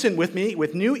 So listen with me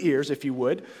with new ears, if you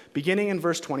would, beginning in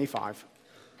verse 25.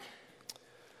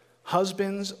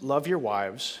 Husbands, love your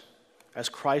wives as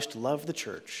Christ loved the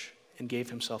church and gave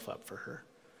himself up for her,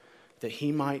 that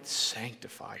he might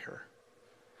sanctify her,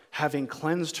 having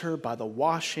cleansed her by the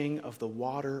washing of the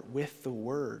water with the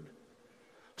word,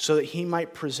 so that he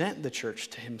might present the church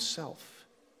to himself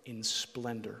in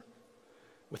splendor,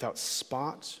 without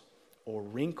spot or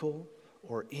wrinkle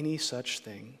or any such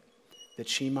thing, that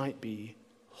she might be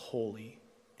holy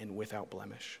and without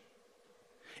blemish.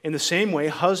 In the same way,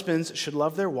 husbands should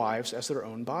love their wives as their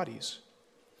own bodies.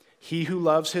 He who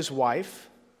loves his wife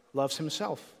loves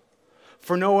himself.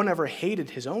 For no one ever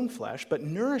hated his own flesh, but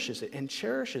nourishes it and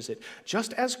cherishes it,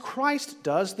 just as Christ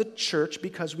does the church,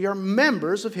 because we are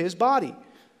members of his body.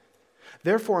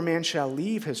 Therefore, a man shall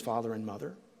leave his father and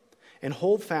mother and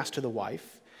hold fast to the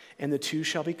wife, and the two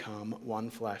shall become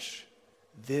one flesh.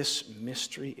 This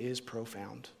mystery is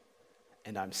profound,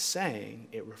 and I'm saying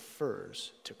it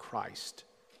refers to Christ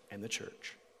and the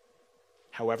church.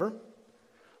 However,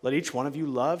 let each one of you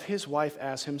love his wife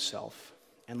as himself,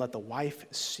 and let the wife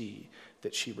see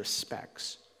that she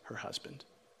respects her husband.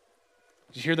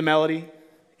 Did you hear the melody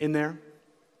in there?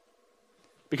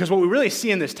 Because what we really see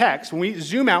in this text, when we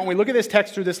zoom out and we look at this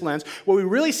text through this lens, what we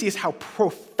really see is how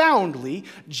profoundly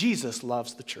Jesus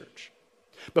loves the church.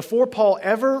 Before Paul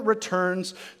ever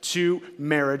returns to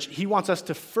marriage, he wants us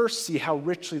to first see how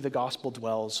richly the gospel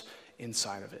dwells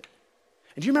inside of it.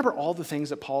 And do you remember all the things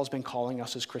that Paul has been calling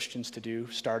us as Christians to do,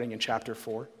 starting in chapter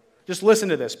 4? Just listen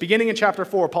to this. Beginning in chapter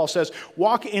 4, Paul says,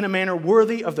 walk in a manner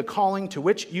worthy of the calling to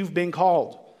which you've been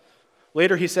called.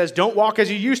 Later he says, don't walk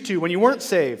as you used to when you weren't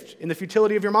saved, in the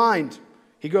futility of your mind.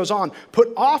 He goes on,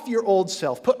 put off your old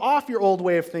self, put off your old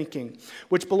way of thinking,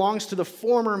 which belongs to the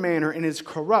former manner and is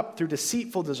corrupt through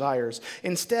deceitful desires.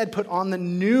 Instead, put on the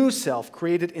new self,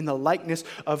 created in the likeness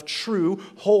of true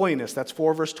holiness. That's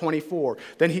 4 verse 24.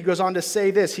 Then he goes on to say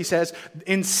this. He says,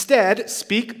 instead,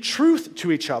 speak truth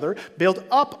to each other, build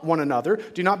up one another,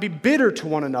 do not be bitter to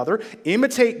one another,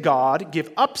 imitate God,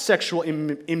 give up sexual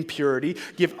impurity,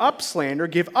 give up slander,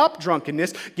 give up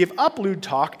drunkenness, give up lewd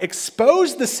talk,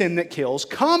 expose the sin that kills,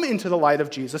 come into the light of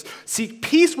Jesus, seek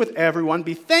peace with everyone,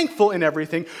 be thankful in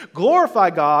everything, glorify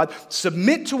God,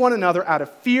 submit to one another out of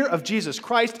fear of Jesus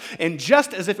Christ. And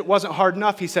just as if it wasn't hard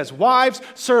enough, he says, wives,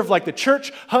 serve like the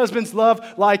church, husbands,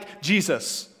 love like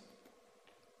Jesus.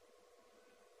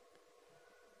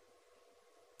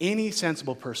 Any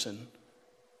sensible person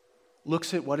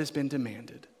looks at what has been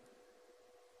demanded,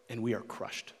 and we are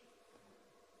crushed.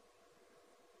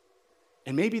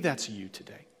 And maybe that's you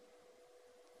today.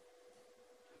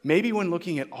 Maybe when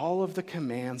looking at all of the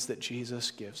commands that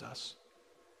Jesus gives us,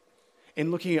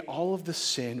 and looking at all of the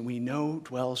sin we know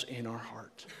dwells in our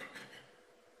heart,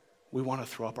 we want to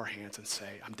throw up our hands and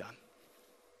say, I'm done.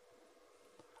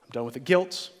 I'm done with the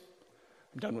guilt.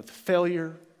 I'm done with the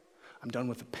failure. I'm done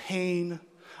with the pain.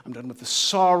 I'm done with the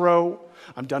sorrow.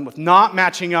 I'm done with not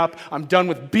matching up. I'm done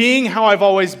with being how I've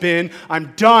always been.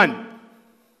 I'm done.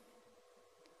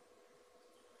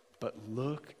 But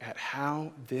look at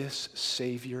how this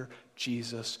Savior,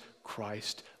 Jesus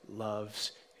Christ,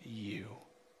 loves you.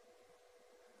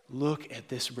 Look at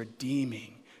this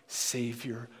redeeming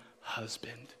Savior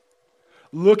husband.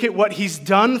 Look at what he's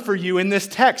done for you in this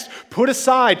text. Put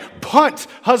aside, punt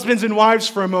husbands and wives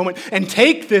for a moment and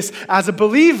take this as a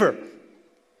believer.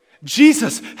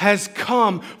 Jesus has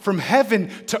come from heaven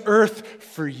to earth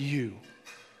for you.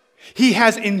 He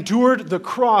has endured the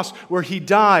cross where he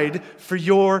died for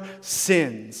your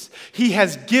sins. He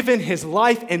has given his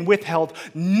life and withheld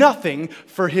nothing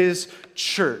for his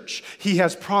church. He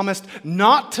has promised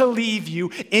not to leave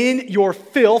you in your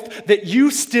filth that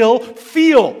you still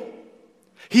feel.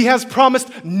 He has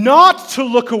promised not to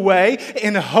look away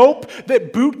in hope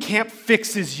that boot camp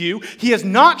fixes you. He has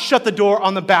not shut the door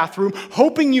on the bathroom,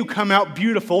 hoping you come out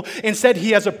beautiful. Instead,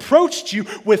 he has approached you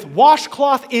with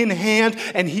washcloth in hand,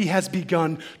 and he has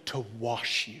begun to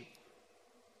wash you.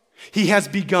 He has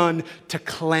begun to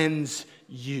cleanse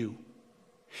you.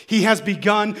 He has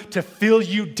begun to fill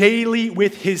you daily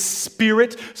with his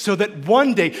Spirit so that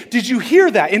one day, did you hear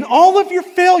that? In all of your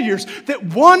failures, that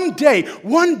one day,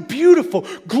 one beautiful,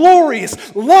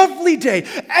 glorious, lovely day,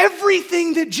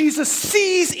 everything that Jesus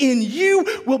sees in you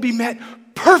will be met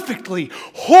perfectly,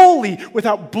 holy,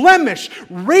 without blemish,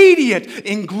 radiant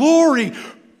in glory,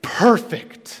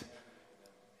 perfect.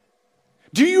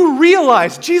 Do you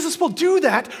realize Jesus will do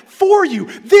that for you?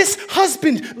 This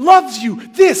husband loves you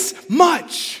this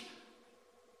much.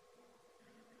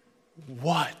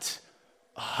 What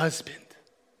a husband.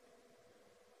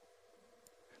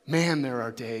 Man, there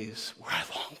are days where I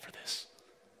long for this.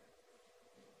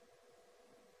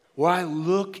 Where I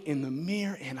look in the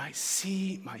mirror and I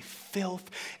see my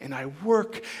filth and I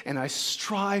work and I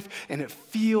strive and it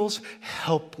feels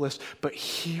helpless. But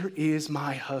here is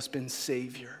my husband,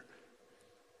 Savior.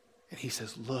 And he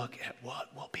says, look at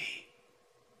what will be.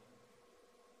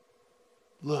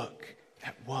 Look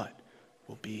at what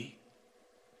will be.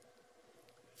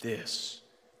 This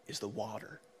is the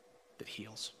water that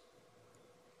heals.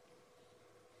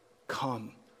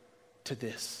 Come to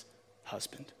this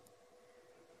husband.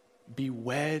 Be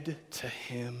wed to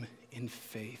him in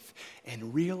faith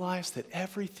and realize that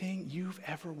everything you've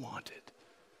ever wanted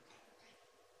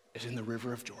is in the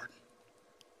river of Jordan.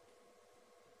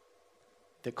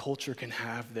 That culture can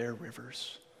have their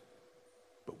rivers,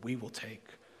 but we will take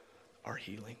our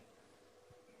healing.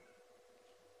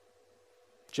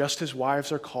 Just as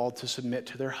wives are called to submit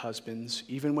to their husbands,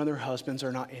 even when their husbands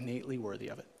are not innately worthy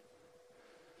of it,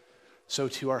 so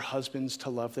too are husbands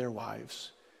to love their wives,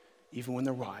 even when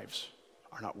their wives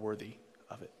are not worthy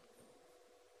of it.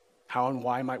 How and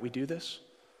why might we do this?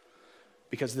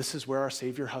 Because this is where our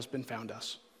Savior husband found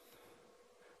us.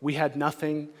 We had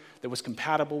nothing that was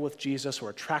compatible with Jesus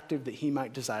or attractive that he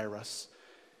might desire us,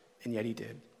 and yet he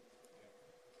did.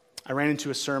 I ran into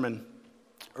a sermon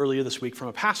earlier this week from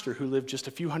a pastor who lived just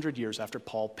a few hundred years after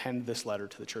Paul penned this letter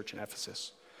to the church in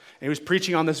Ephesus. And he was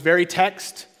preaching on this very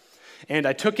text, and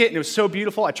I took it, and it was so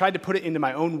beautiful. I tried to put it into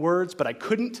my own words, but I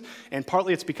couldn't, and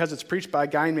partly it's because it's preached by a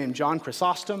guy named John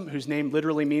Chrysostom, whose name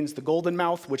literally means the golden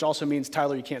mouth, which also means,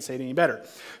 Tyler, you can't say it any better.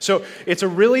 So it's a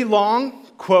really long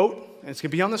quote, and it's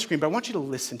going to be on the screen, but I want you to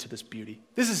listen to this beauty.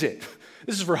 This is it.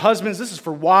 This is for husbands. This is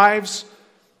for wives.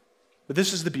 But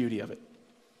this is the beauty of it.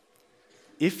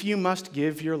 If you must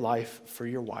give your life for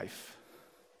your wife,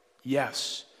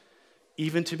 yes,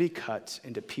 even to be cut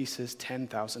into pieces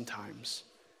 10,000 times,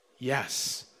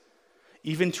 yes,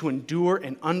 even to endure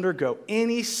and undergo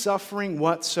any suffering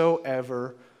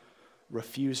whatsoever,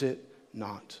 refuse it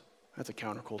not. That's a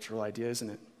countercultural idea,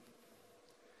 isn't it?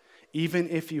 Even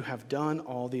if you have done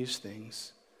all these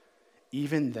things,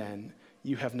 even then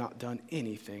you have not done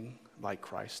anything like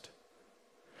Christ.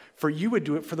 For you would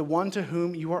do it for the one to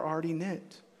whom you are already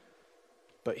knit,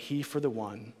 but he for the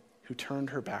one who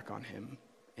turned her back on him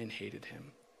and hated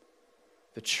him.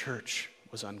 The church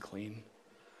was unclean.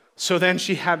 So then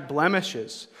she had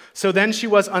blemishes. So then she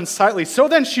was unsightly. So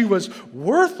then she was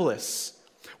worthless.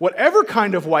 Whatever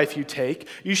kind of wife you take,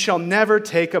 you shall never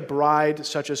take a bride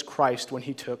such as Christ when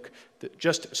he took,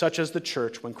 just such as the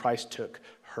church when Christ took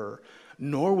her.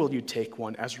 Nor will you take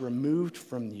one as removed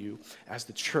from you as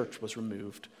the church was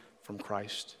removed from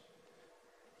Christ.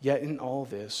 Yet in all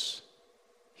this,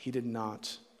 he did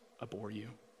not abhor you.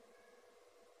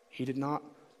 He did not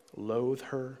loathe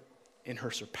her in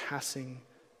her surpassing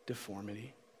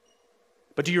deformity.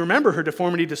 But do you remember her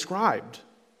deformity described?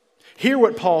 Hear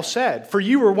what Paul said. For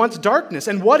you were once darkness,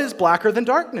 and what is blacker than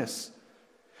darkness?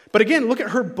 But again, look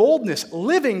at her boldness,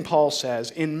 living, Paul says,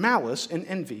 in malice and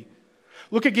envy.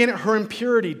 Look again at her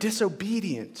impurity,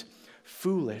 disobedient,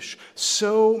 foolish.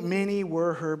 So many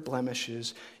were her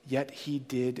blemishes, yet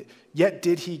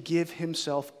did he give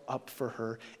himself up for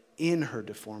her in her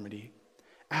deformity.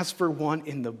 As for one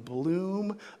in the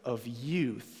bloom of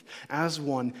youth, as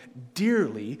one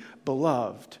dearly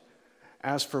beloved,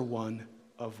 as for one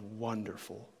of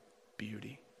wonderful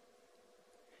beauty.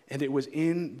 And it was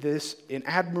in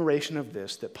admiration of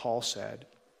this that Paul said,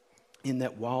 in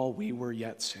that while we were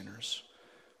yet sinners,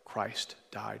 Christ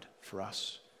died for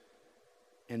us.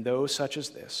 And though such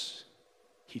as this,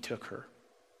 he took her,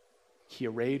 he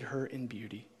arrayed her in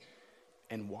beauty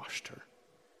and washed her,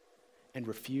 and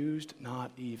refused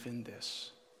not even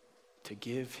this, to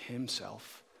give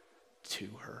himself to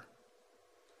her.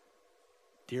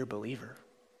 Dear believer,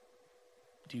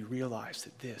 do you realize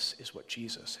that this is what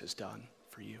Jesus has done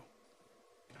for you?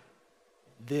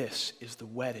 This is the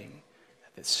wedding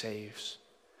that saves.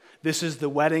 This is the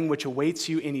wedding which awaits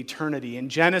you in eternity. In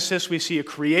Genesis, we see a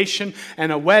creation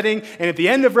and a wedding, and at the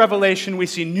end of Revelation, we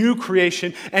see new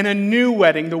creation and a new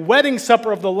wedding, the wedding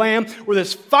supper of the Lamb, where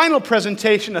this final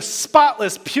presentation, a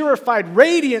spotless, purified,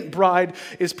 radiant bride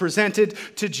is presented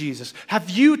to Jesus. Have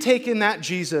you taken that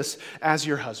Jesus as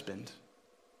your husband?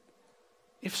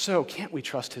 If so, can't we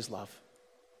trust his love?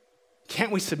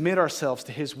 Can't we submit ourselves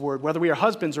to his word, whether we are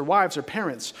husbands or wives or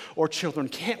parents or children?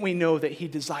 Can't we know that he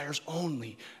desires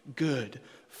only good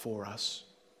for us?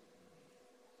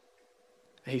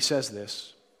 He says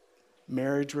this,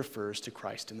 marriage refers to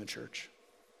Christ and the church.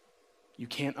 You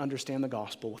can't understand the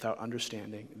gospel without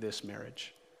understanding this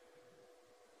marriage.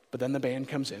 But then the band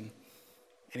comes in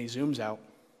and he zooms out.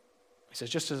 He says,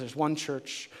 just as there's one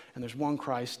church and there's one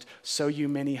Christ, so you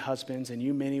many husbands and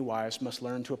you many wives must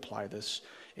learn to apply this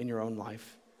in your own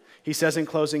life. He says in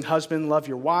closing, husband, love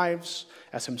your wives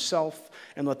as himself,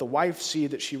 and let the wife see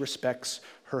that she respects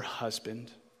her husband.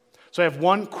 So I have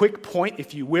one quick point,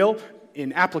 if you will,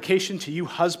 in application to you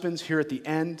husbands here at the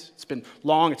end. It's been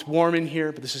long, it's warm in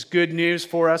here, but this is good news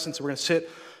for us, and so we're going to sit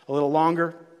a little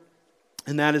longer.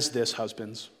 And that is this,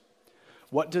 husbands.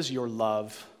 What does your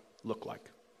love look like?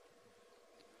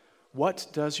 What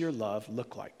does your love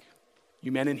look like?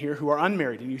 You men in here who are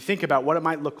unmarried, and you think about what it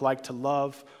might look like to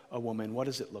love a woman, what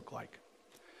does it look like?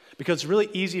 Because it's really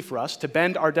easy for us to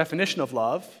bend our definition of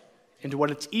love into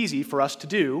what it's easy for us to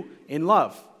do in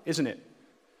love, isn't it?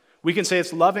 We can say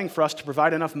it's loving for us to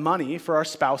provide enough money for our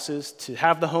spouses to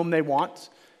have the home they want,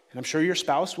 and I'm sure your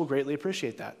spouse will greatly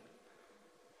appreciate that.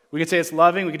 We can say it's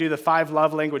loving, we can do the 5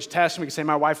 love language test, and we can say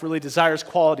my wife really desires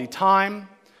quality time.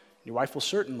 Your wife will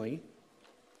certainly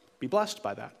be blessed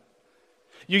by that.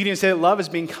 You can even say that love is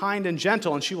being kind and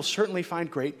gentle, and she will certainly find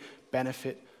great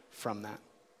benefit from that.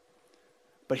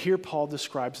 But here Paul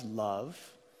describes love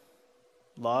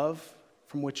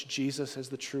from which Jesus as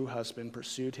the true husband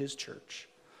pursued his church,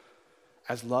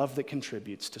 as love that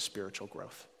contributes to spiritual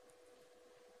growth.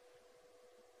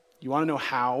 You want to know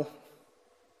how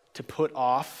to put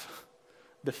off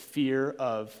the fear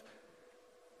of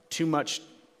too much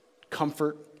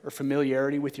comfort or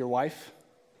familiarity with your wife?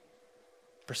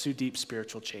 Pursue deep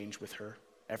spiritual change with her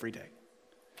every day.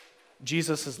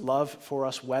 Jesus' love for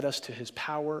us wed us to his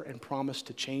power and promise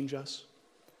to change us.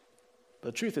 But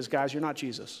the truth is, guys, you're not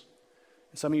Jesus.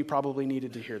 And some of you probably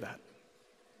needed to hear that.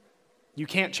 You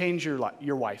can't change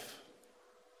your wife,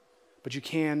 but you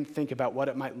can think about what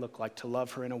it might look like to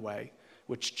love her in a way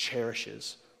which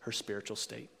cherishes her spiritual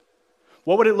state.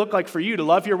 What would it look like for you to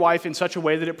love your wife in such a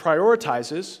way that it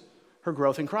prioritizes her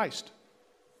growth in Christ?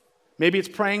 Maybe it's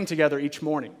praying together each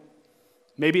morning.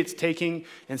 Maybe it's taking,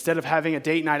 instead of having a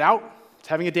date night out, it's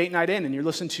having a date night in, and you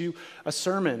listen to a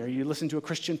sermon or you listen to a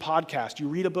Christian podcast, you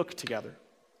read a book together.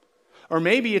 Or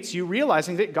maybe it's you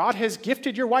realizing that God has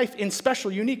gifted your wife in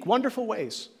special, unique, wonderful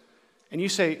ways. And you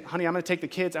say, honey, I'm going to take the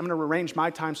kids, I'm going to arrange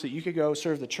my time so that you could go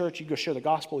serve the church, you go share the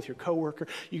gospel with your coworker,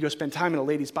 you go spend time in a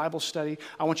ladies' Bible study.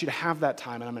 I want you to have that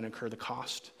time, and I'm going to incur the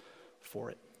cost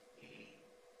for it.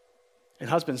 And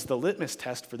husbands, the litmus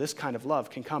test for this kind of love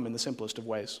can come in the simplest of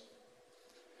ways.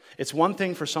 It's one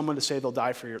thing for someone to say they'll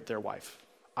die for their wife.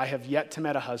 I have yet to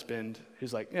meet a husband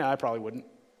who's like, yeah, I probably wouldn't.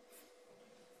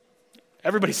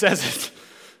 Everybody says it.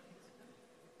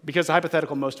 Because the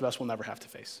hypothetical most of us will never have to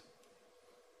face.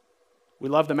 We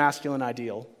love the masculine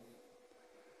ideal,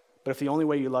 but if the only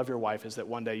way you love your wife is that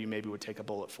one day you maybe would take a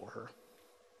bullet for her,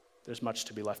 there's much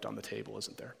to be left on the table,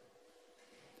 isn't there?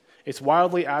 It's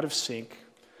wildly out of sync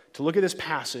to look at this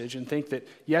passage and think that,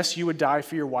 yes, you would die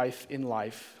for your wife in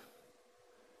life,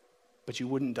 but you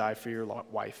wouldn't die for your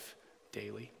wife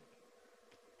daily.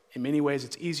 In many ways,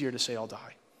 it's easier to say, I'll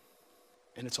die.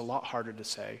 And it's a lot harder to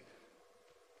say,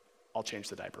 I'll change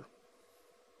the diaper.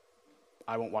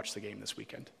 I won't watch the game this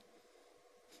weekend.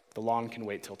 The lawn can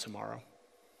wait till tomorrow.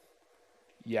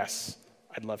 Yes,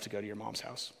 I'd love to go to your mom's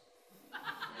house.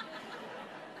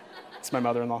 It's my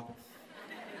mother-in-law.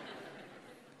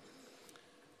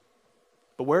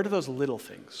 But where do those little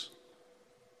things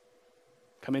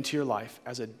come into your life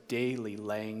as a daily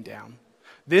laying down?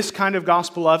 This kind of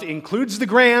gospel love includes the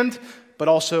grand, but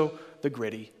also the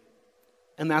gritty.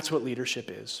 And that's what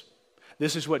leadership is.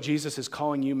 This is what Jesus is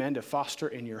calling you men to foster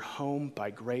in your home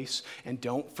by grace. And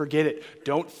don't forget it.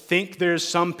 Don't think there's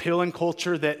some pill in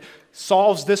culture that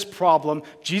solves this problem.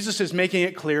 Jesus is making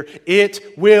it clear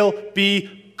it will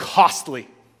be costly.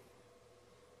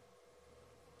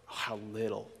 How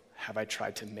little have I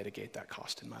tried to mitigate that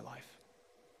cost in my life?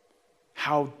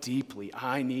 How deeply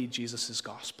I need Jesus'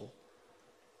 gospel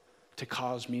to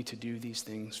cause me to do these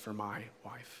things for my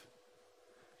wife.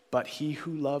 But he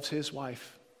who loves his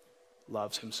wife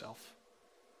loves himself.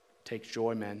 Take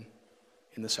joy, men,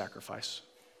 in the sacrifice.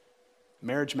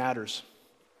 Marriage matters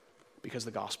because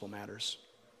the gospel matters.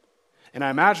 And I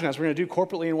imagine, as we're going to do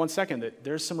corporately in 1 second, that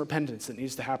there's some repentance that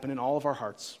needs to happen in all of our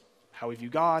hearts. How we view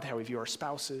God, how we view our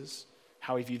spouses,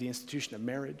 how we view the institution of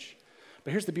marriage.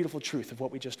 But here's the beautiful truth of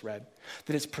what we just read,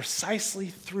 that it's precisely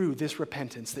through this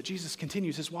repentance that Jesus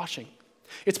continues his washing.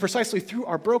 It's precisely through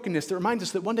our brokenness that reminds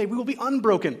us that one day we will be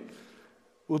unbroken.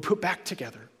 We'll be put back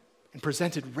together and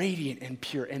presented radiant and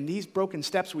pure. And these broken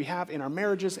steps we have in our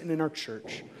marriages and in our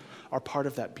church are part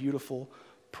of that beautiful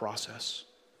process.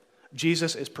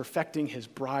 Jesus is perfecting his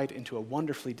bride into a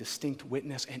wonderfully distinct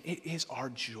witness, and it is our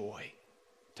joy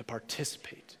to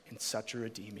participate in such a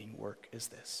redeeming work as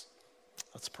this.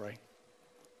 Let's pray.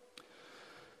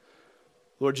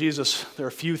 Lord Jesus, there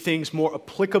are few things more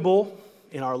applicable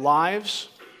in our lives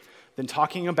than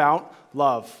talking about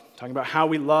love, talking about how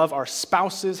we love our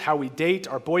spouses, how we date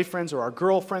our boyfriends or our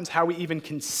girlfriends, how we even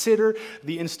consider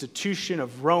the institution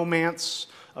of romance,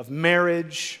 of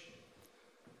marriage.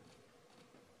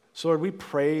 So Lord, we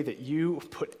pray that you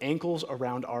put ankles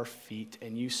around our feet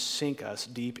and you sink us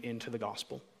deep into the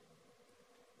gospel.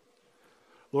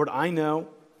 Lord, I know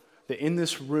that in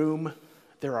this room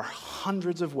there are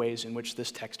hundreds of ways in which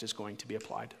this text is going to be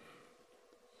applied.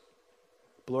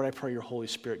 But Lord, I pray your Holy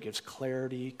Spirit gives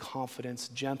clarity, confidence,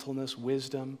 gentleness,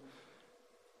 wisdom,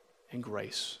 and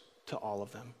grace to all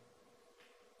of them.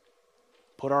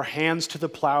 Put our hands to the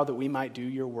plow that we might do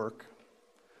your work,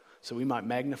 so we might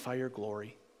magnify your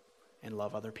glory and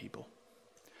love other people.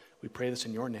 We pray this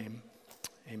in your name.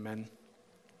 Amen.